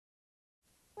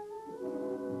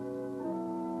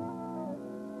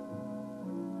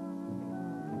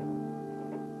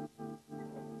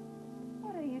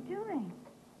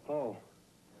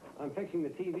I'm fixing the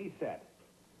TV set.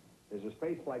 There's a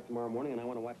space flight tomorrow morning, and I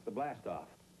want to watch the blast-off.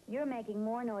 You're making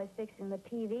more noise fixing the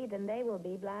TV than they will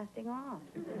be blasting off.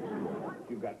 If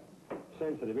you've got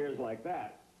sensitive ears like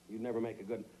that, you'd never make a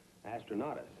good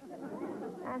astronautess.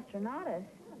 Astronautess?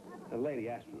 A lady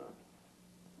astronaut.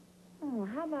 Oh,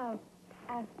 how about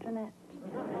astronaut?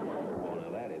 Oh,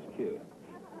 now that is cute.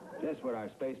 Just what our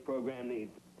space program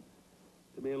needs.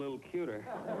 To be a little cuter.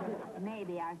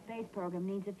 Maybe our space program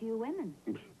needs a few women.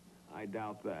 I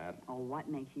doubt that. Oh, what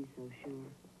makes you so sure?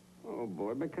 Oh,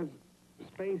 boy, because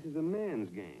space is a man's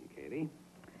game, Katie.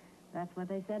 That's what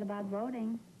they said about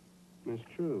voting. That's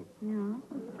true. Yeah.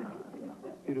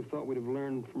 You'd have thought we'd have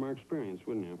learned from our experience,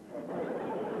 wouldn't you?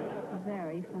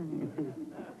 Very funny.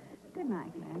 Good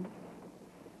night, Glen.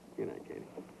 Good night, Katie.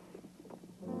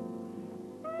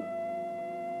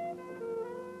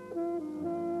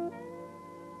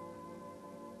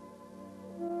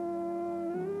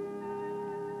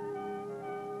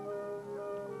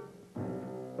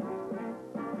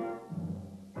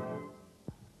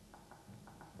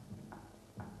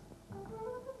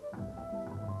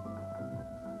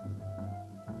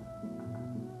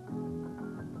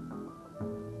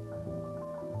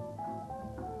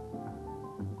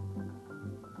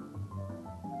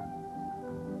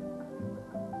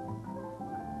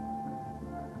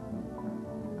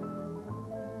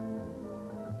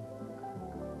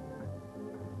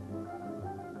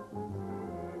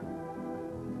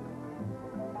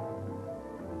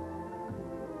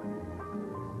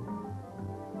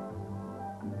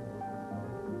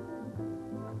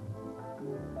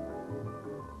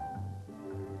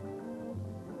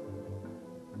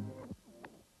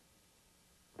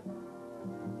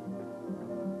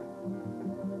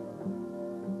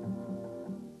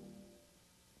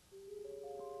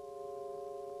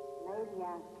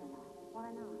 Astronaut.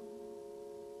 Why not?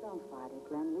 Don't fight it,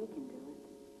 Glen. We can do it.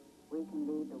 We can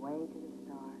lead the way to the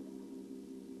stars.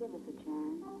 Give us a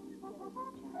chance. Give us a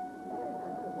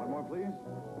chance. One more, please.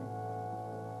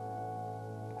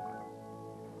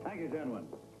 Thank you, gentlemen.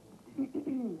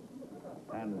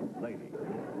 And lady.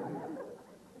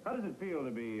 How does it feel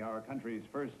to be our country's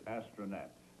first astronaut?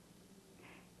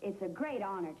 It's a great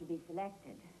honor to be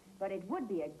selected, but it would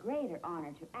be a greater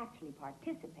honor to actually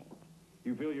participate.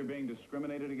 You feel you're being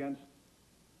discriminated against?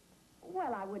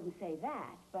 Well, I wouldn't say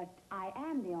that, but I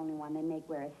am the only one they make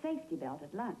wear a safety belt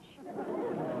at lunch.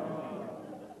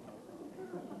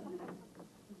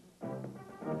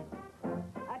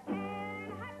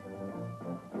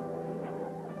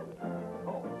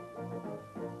 Oh.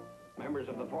 Members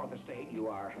of the Fourth Estate, you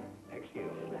are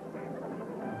excused.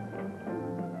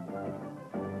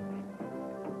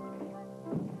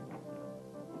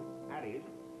 At ease.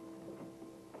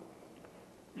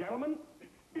 Gentlemen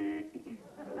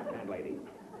and lady,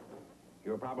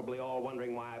 you're probably all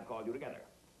wondering why I've called you together.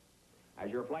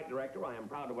 As your flight director, I am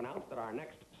proud to announce that our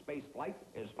next space flight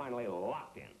is finally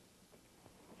locked in.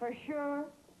 For sure?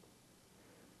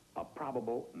 A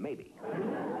probable maybe.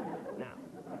 Now,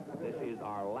 this is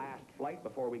our last flight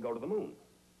before we go to the moon.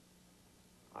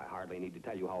 I hardly need to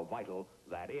tell you how vital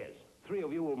that is. 3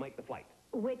 of you will make the flight.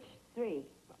 Which 3?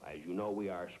 As you know, we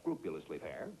are scrupulously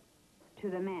fair. To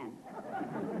the men.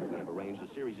 We have arranged a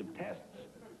series of tests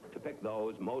to pick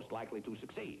those most likely to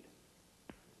succeed.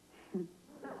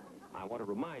 I want to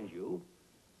remind you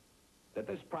that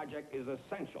this project is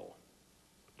essential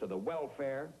to the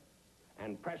welfare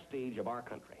and prestige of our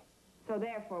country. So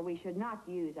therefore, we should not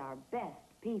use our best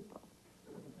people.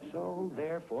 So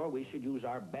therefore, we should use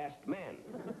our best men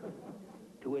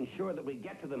to ensure that we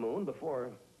get to the moon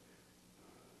before...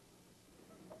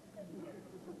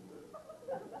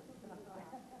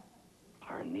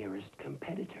 our nearest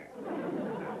competitor.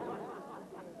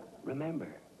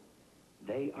 Remember,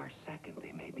 they are second.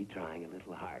 They may be trying a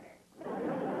little harder.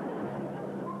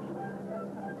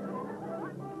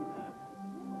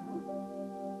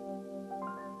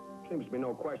 Seems to be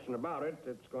no question about it.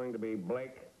 It's going to be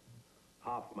Blake,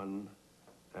 Hoffman,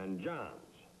 and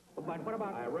Johns. But what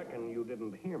about... I reckon you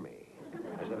didn't hear me.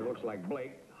 I said it looks like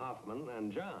Blake, Hoffman,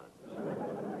 and Johns.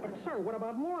 But, sir, what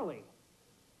about Morley?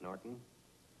 Norton,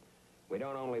 we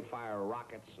don't only fire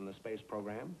rockets in the space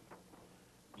program.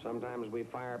 Sometimes we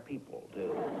fire people,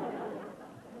 too.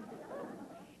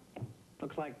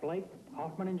 Looks like Blake,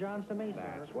 Hoffman, and Johns to me,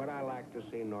 sir. That's what I like to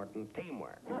see, Norton.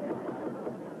 Teamwork.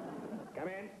 Come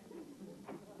in.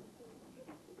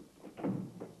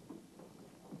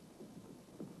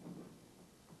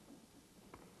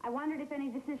 I wondered if any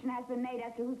decision has been made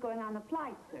as to who's going on the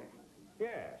flight, sir.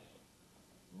 Yes.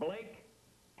 Blake,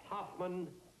 Hoffman,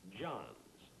 Johns.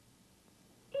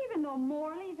 Even though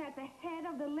Morley's at the head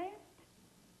of the list?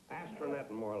 Astronaut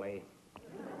Morley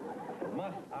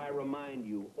Must I remind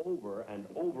you over and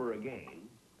over again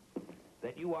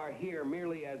that you are here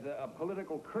merely as a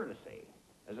political courtesy,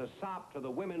 as a sop to the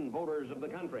women voters of the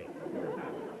country?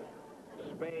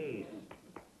 Space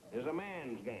is a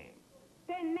man's game.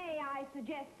 Then may I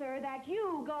suggest, sir, that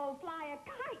you go fly a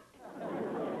kite?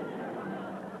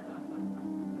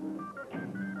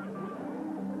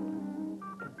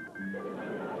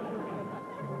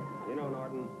 You know,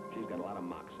 Norton, she's got a lot of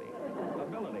moxie.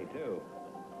 Ability, too.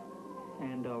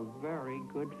 And a very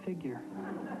good figure.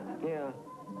 Yeah.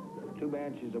 Too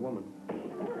bad she's a woman.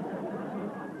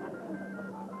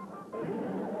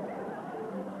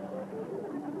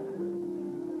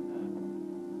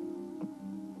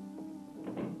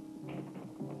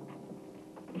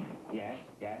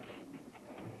 Yes.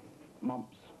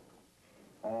 Mumps.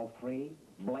 All three?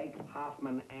 Blake,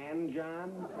 Hoffman, and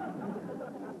John?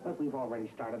 But we've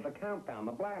already started the countdown.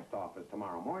 The blast off is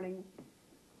tomorrow morning.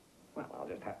 Well,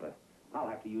 I'll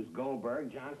have to use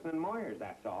Goldberg, Johnson, and Moyers,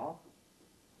 that's all.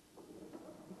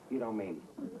 You don't mean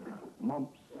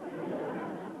mumps?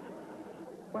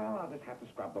 Well, I'll just have to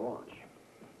scrub the launch.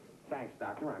 Thanks,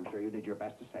 Doctor. I'm sure you did your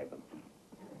best to save them.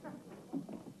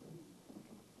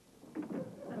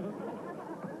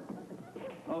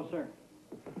 Oh, sir.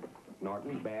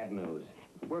 Norton, bad news.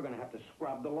 We're going to have to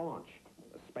scrub the launch.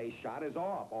 The space shot is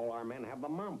off. All our men have the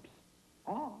mumps.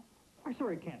 Off? Why,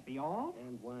 sir, it can't be off.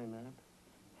 And why not?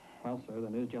 Well, sir, the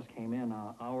news just came in.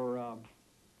 Our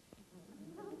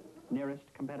nearest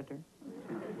competitor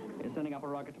is sending up a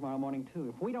rocket tomorrow morning,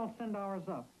 too. If we don't send ours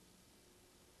up...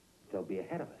 They'll be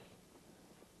ahead of us.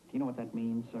 Do you know what that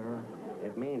means, sir?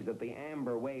 It means that the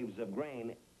amber waves of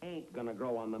grain ain't gonna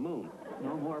grow on the moon.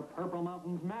 No more Purple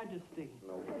Mountain's majesty.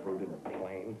 No fruited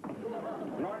plain.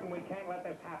 Norton, we can't let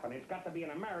this happen. It's got to be an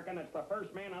American that's the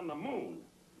first man on the moon.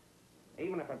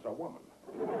 Even if it's a woman.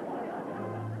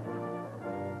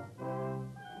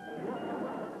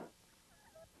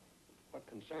 What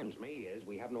concerns me is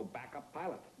we have no backup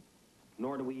pilot.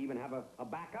 Nor do we even have a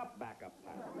backup pilot.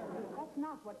 That's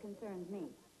not what concerns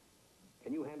me.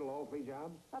 Can you handle all three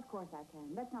jobs? Of course I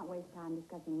can. Let's not waste time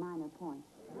discussing minor points.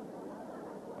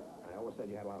 I always said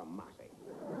you had a lot of moxie.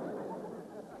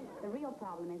 The real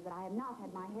problem is that I have not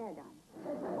had my hair done.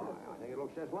 Why, I think it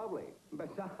looks just lovely.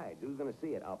 Besides, who's going to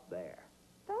see it up there?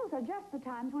 Those are just the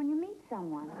times when you meet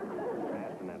someone.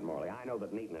 Faster than that, Morley. I know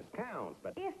that neatness counts,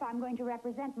 but... If I'm going to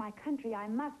represent my country, I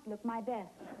must look my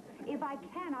best. If I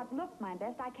cannot look my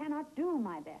best, I cannot do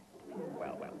my best.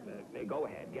 Well, go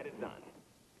ahead. Get it done.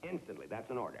 Instantly. That's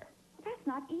an order. That's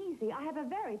not easy. I have a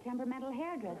very temperamental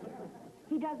hairdresser.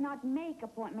 He does not make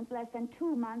appointments less than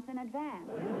 2 months in advance.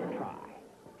 Try.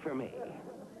 For me.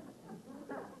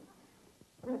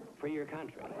 For your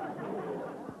country. Right.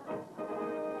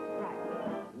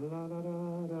 La da da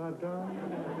da da.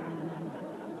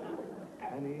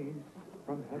 Pennies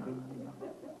from heaven.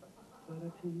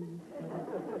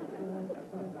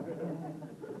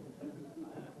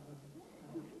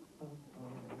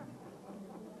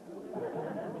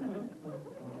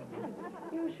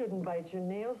 You shouldn't bite your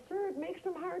nails, sir. It makes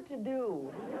them hard to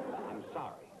do. I'm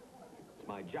sorry. It's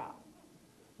my job.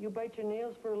 You bite your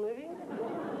nails for a living?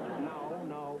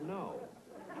 No.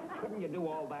 Couldn't you do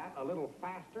all that a little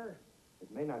faster?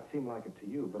 It may not seem like it to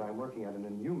you, but I'm working at an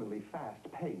inhumanly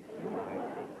fast pace.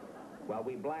 Well,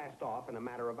 we blast off in a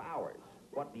matter of hours.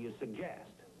 What do you suggest?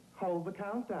 Hold the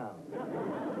countdown.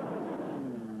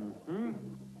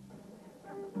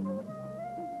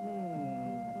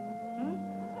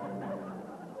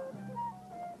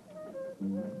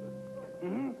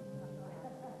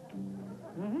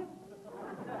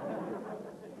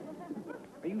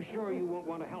 Are you sure you won't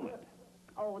want a helmet?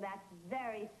 Oh, that's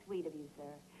very sweet of you,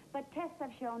 sir. But tests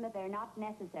have shown that they're not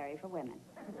necessary for women.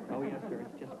 Oh, yes, sir.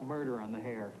 It's just murder on the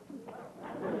hair.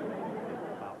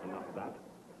 About enough of that.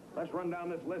 Let's run down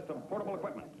this list of portable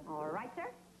equipment. All right, sir.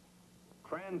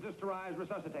 Transistorized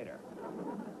resuscitator.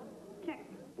 Check.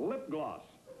 Lip gloss.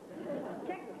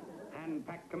 Check. Hand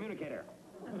pack communicator.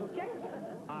 Check.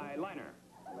 Eyeliner.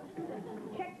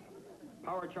 Check.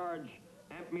 Power charge,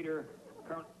 amp meter,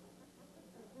 current.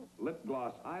 Lip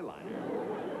gloss eyeliner.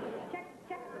 Check.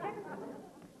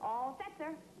 All set,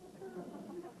 sir.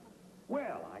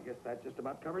 Well, I guess that just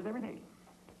about covers everything.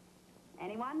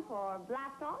 Anyone for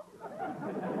blast off?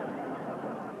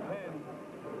 10,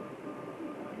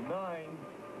 9,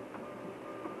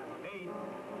 8,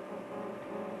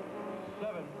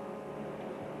 7.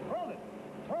 Hold it!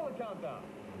 Hold the countdown.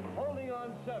 Holding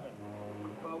on 7.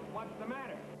 What's the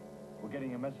matter? We're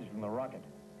getting a message from the rocket.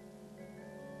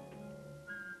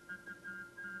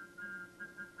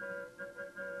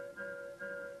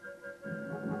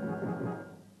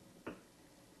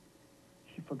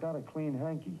 forgot a clean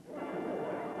hanky.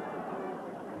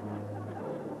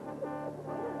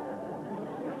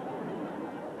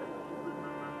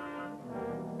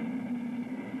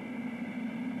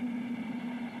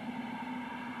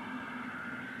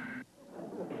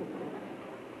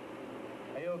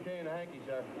 Are you okay in a hanky,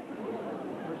 sir?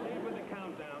 Proceed with the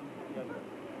countdown. Yes, sir.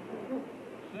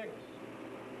 6,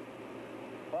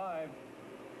 5,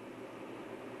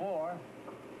 4,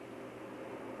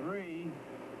 3,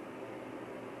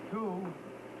 2,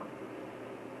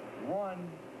 1.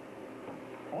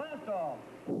 Blast off!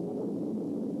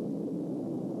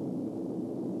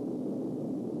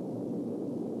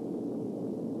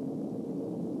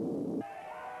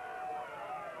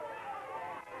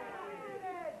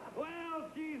 Well,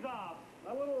 she's off.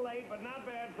 A little late, but not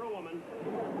bad for a woman.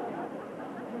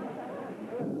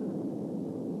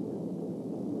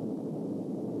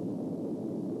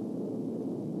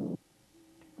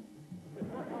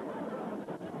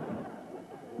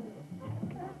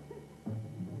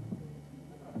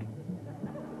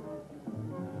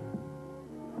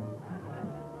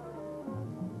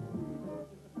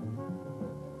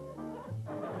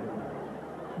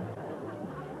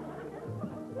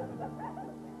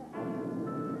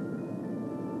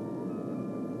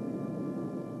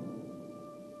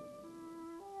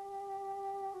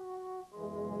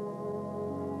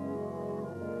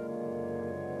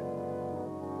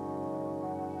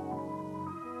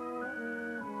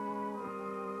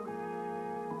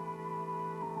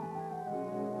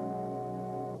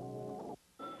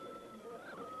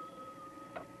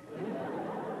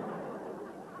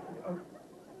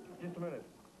 Just a minute.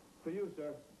 For you,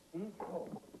 sir. Oh.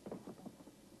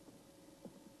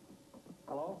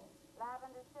 Hello?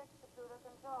 Lavender 6 to Pluto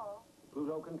Control.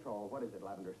 Pluto Control. What is it,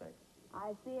 Lavender 6?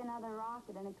 I see another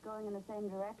rocket, and it's going in the same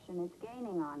direction. It's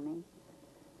gaining on me.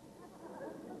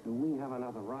 Do we have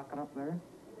another rocket up there?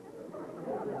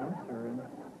 Yes, sir, and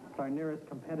it's our nearest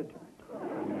competitor.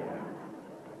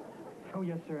 Oh,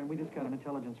 yes, sir, and we just got an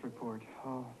intelligence report.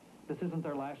 Oh, this isn't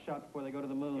their last shot before they go to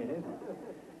the moon. It isn't.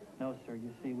 No, sir,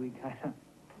 you see, we kind of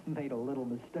made a little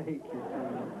mistake. You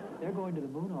see. They're going to the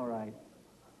moon, all right.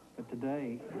 But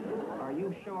today... Are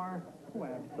you sure? Oh,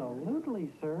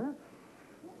 absolutely, sir.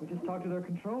 We just talked to their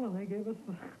control, and they gave us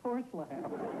the horse laugh.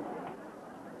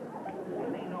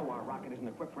 And they know our rocket isn't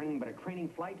equipped for anything but a training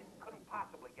flight. Couldn't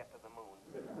possibly get to the moon.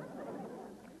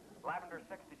 Lavender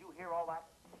 6, did you hear all that?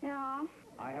 Yeah.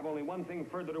 I have only one thing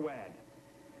further to add.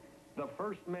 The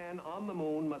first man on the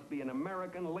moon must be an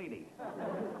American lady.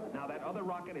 Now, that other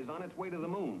rocket is on its way to the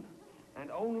moon.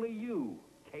 And only you,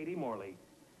 Katie Morley,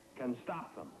 can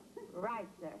stop them. Right,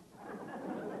 sir.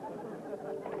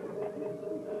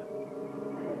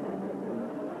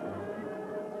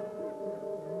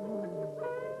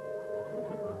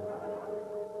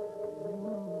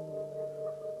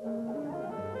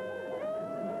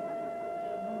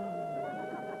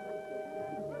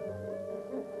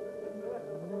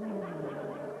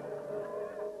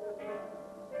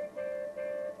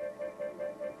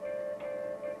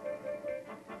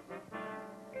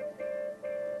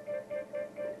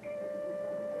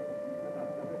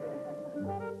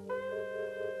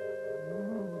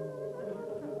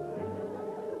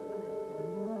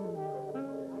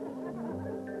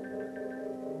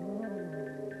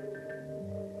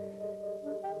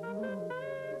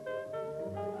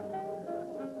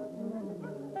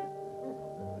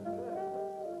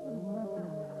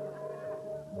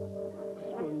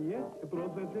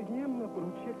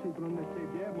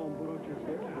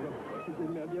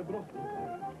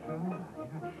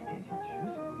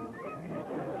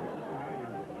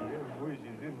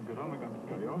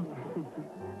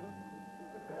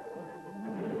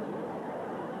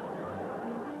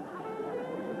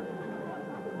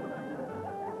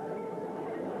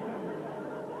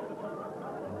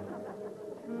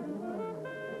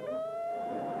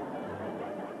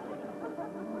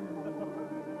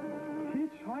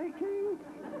 Hitchhiking?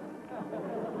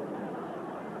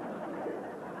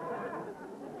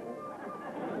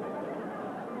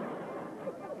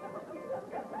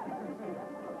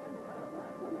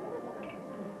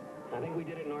 I think we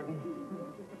did it, Norton.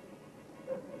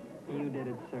 You did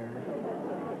it, sir.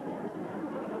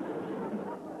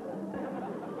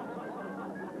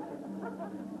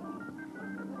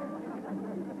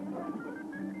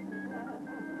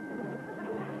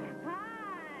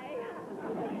 Hi.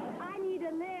 I need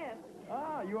a lift.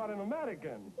 Ah, you are an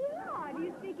American. Yeah, do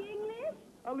you speak English?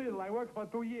 A little. I worked for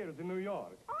 2 years in New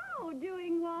York. Oh,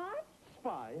 doing what?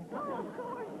 Spy. Oh, of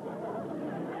course.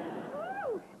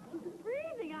 Oh, it's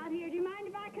freezing out here. Do you mind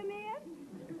if I come in?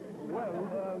 Well,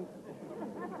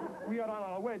 we are on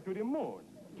our way to the moon.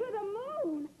 To the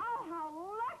moon? Oh, how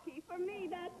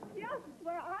just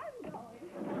where I'm going.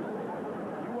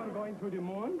 You are going to the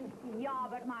moon? Yeah,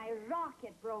 but my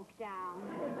rocket broke down.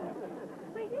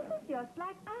 Wait, this is just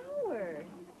like ours.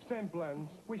 Same plans.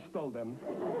 We stole them.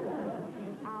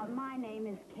 My name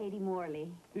is Katie Morley.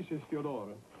 This is Theodore.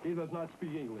 He does not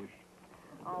speak English.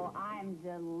 Oh, I'm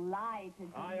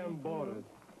delighted to I meet am you. Boris.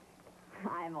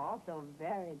 I'm also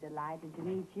very delighted to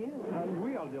meet you. And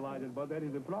we are delighted, but there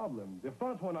is a problem. The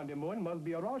first one on the moon must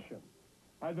be a Russian.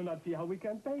 I do not see how we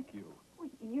can take you. Well,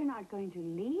 you're not going to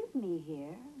leave me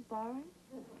here, Boris?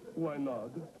 Why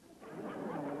not? Well,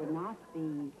 it would not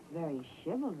be very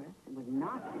chivalrous. It would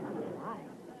not be polite.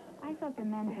 I thought the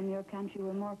men from your country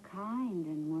were more kind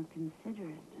and more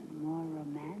considerate and more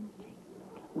romantic.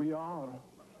 We are.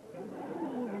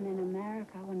 Even in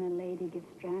America, when a lady gets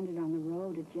stranded on the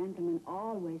road, a gentleman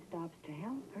always stops to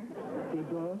help her. He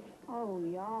does? Oh,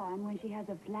 yeah, and when she has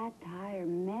a flat tire,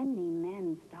 many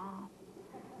men stop.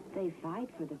 They fight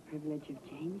for the privilege of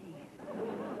changing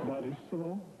it. That is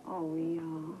so. Oh,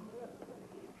 yeah.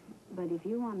 But if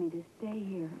you want me to stay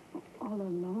here all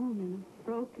alone in a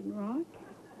broken rock,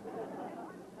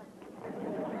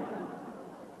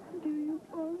 do you,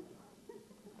 Boris?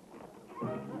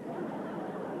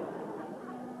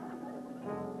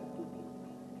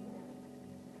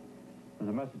 There's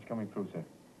a message coming through, sir.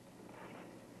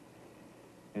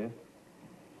 If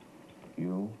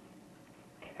you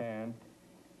can't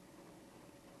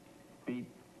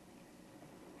beat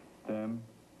them,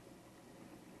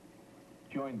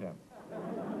 join them.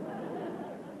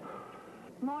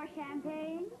 More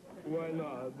champagne? Why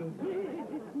not?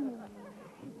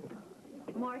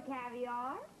 More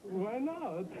caviar? Why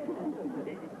not?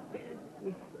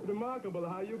 It's remarkable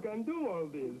how you can do all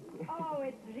this. Oh,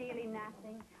 it's really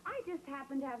nothing. I just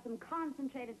happen to have some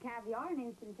concentrated caviar and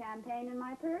instant champagne in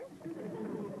my purse.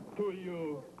 To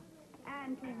you.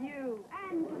 And to you,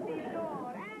 and to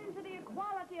Theodore, and to the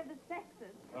equality of the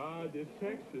sexes. Ah, the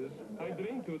sexes. I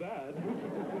drink to that.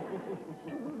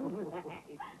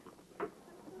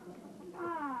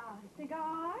 Ah,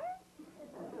 cigars?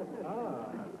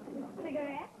 Ah,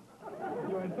 Cigarettes?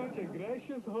 you are such a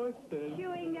gracious hostess.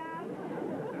 Chewing gum?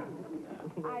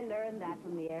 I learned that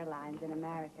from the airlines in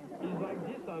America. Is like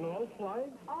this on all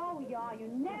flights? Oh, yeah, you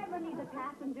never leave the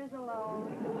passengers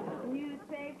alone.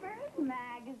 Newspapers,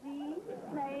 magazines,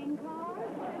 playing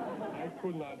cards. I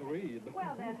could not read.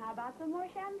 Well, then, how about some more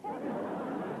champagne?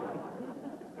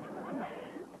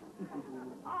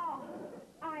 Oh,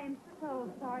 I am so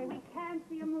sorry. We can't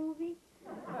see a movie.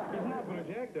 It's not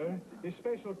projector. It's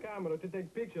special camera to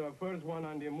take picture of first one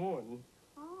on the moon.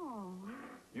 Oh.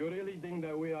 You really think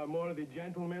that we are more the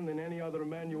gentlemen than any other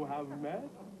man you have met?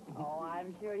 Oh,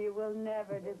 I'm sure you will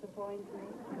never disappoint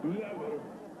me. Never.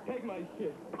 Take my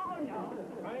shit. Oh, no.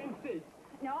 I insist.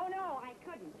 No, I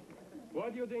couldn't.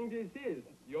 What do you think this is?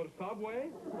 Your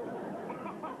subway?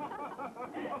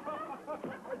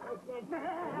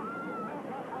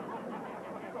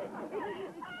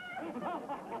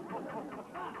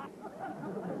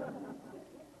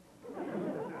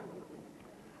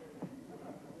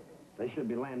 They should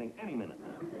be landing any minute.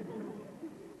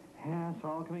 Yeah, it's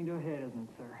all coming to a head, isn't it,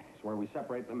 sir? It's where we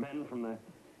separate the men from the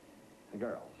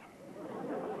girls.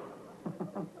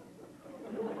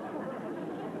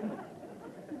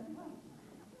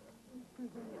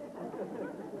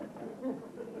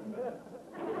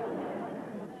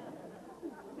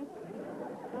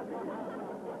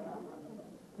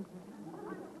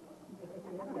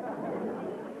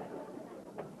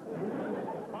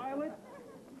 Pilot?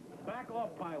 Back off,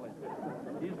 pilot.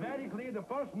 It's very clear the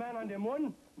first man on the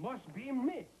moon must be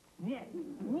me. Yes.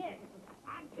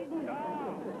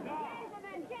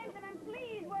 Gentlemen,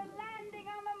 please, we're landing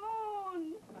on the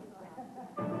moon.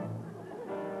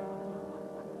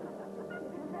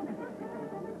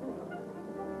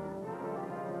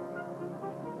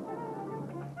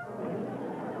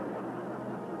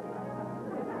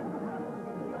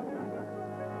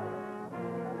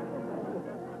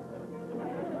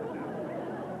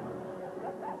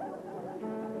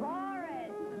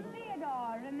 Boris,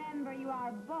 Theodore, remember you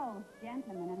are both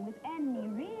gentlemen, and with any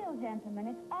real gentleman,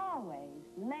 it's always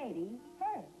ladies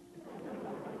first.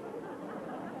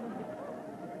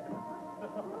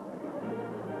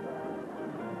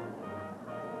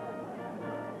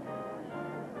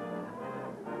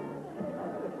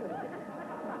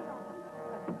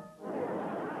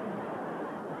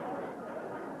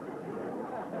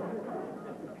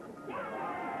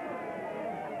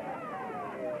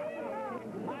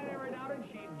 I never doubted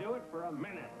she'd do it for a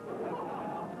minute.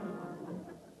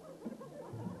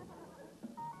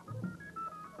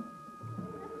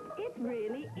 It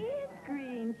really is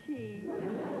green cheese.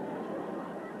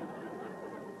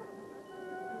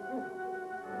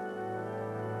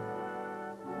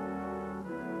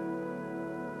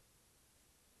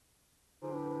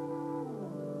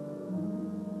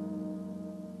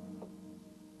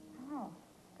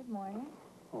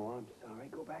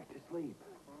 back to sleep.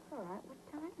 That's all right. What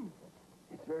time is it?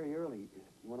 It's very early.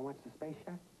 You want to watch the space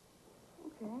shot?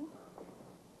 Okay.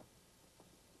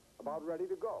 About ready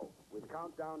to go. With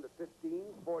countdown to 15,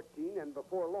 14, and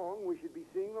before long, we should be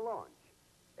seeing the launch.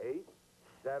 8,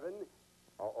 7,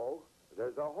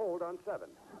 there's a hold on 7.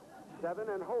 7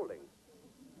 and holding.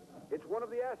 It's one of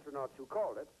the astronauts who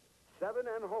called it. 7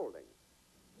 and holding.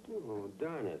 Oh,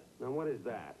 darn it. Now, what is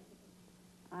that?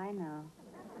 I know.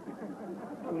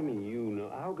 What do you mean, you know?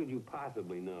 How could you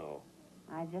possibly know?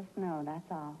 I just know,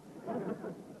 that's all.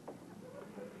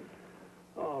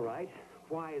 All right.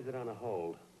 Why is it on a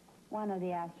hold? One of the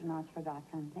astronauts forgot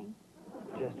something.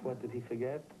 Just what did he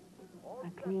forget?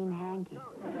 A clean hanky.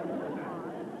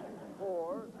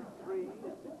 4, 3,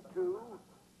 2,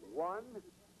 1.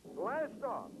 Blast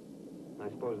off. I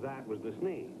suppose that was the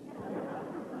sneeze.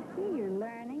 See, you're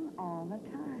learning all the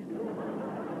time.